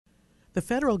The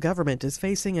federal government is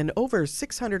facing an over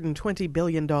 $620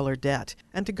 billion debt,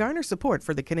 and to garner support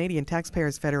for the Canadian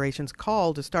Taxpayers Federation's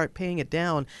call to start paying it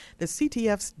down, the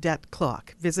CTF's debt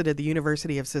clock visited the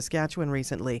University of Saskatchewan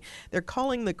recently. They're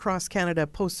calling the cross-Canada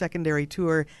post-secondary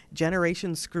tour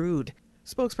Generation Screwed.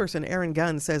 Spokesperson Aaron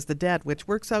Gunn says the debt, which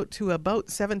works out to about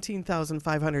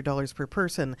 $17,500 per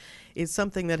person, is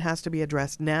something that has to be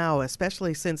addressed now,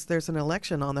 especially since there's an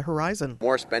election on the horizon.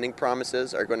 More spending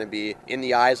promises are going to be in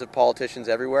the eyes of politicians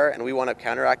everywhere, and we want to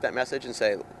counteract that message and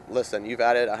say, listen, you've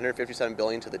added $157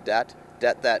 billion to the debt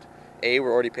that A,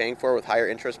 we're already paying for with higher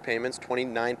interest payments,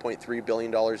 $29.3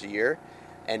 billion a year,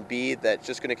 and B, that's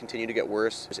just going to continue to get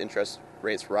worse as interest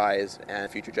rates rise and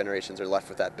future generations are left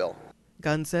with that bill.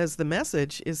 Gunn says the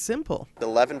message is simple.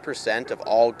 11% of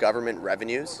all government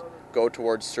revenues go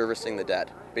towards servicing the debt,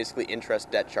 basically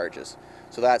interest debt charges.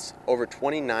 So that's over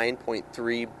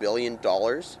 $29.3 billion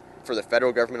for the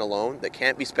federal government alone that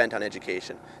can't be spent on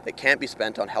education, that can't be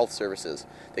spent on health services,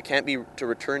 that can't be to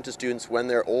return to students when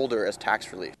they're older as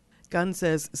tax relief. Gunn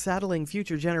says saddling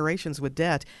future generations with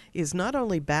debt is not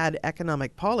only bad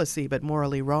economic policy but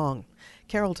morally wrong.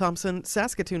 Carol Thompson,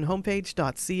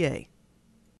 SaskatoonHomepage.ca.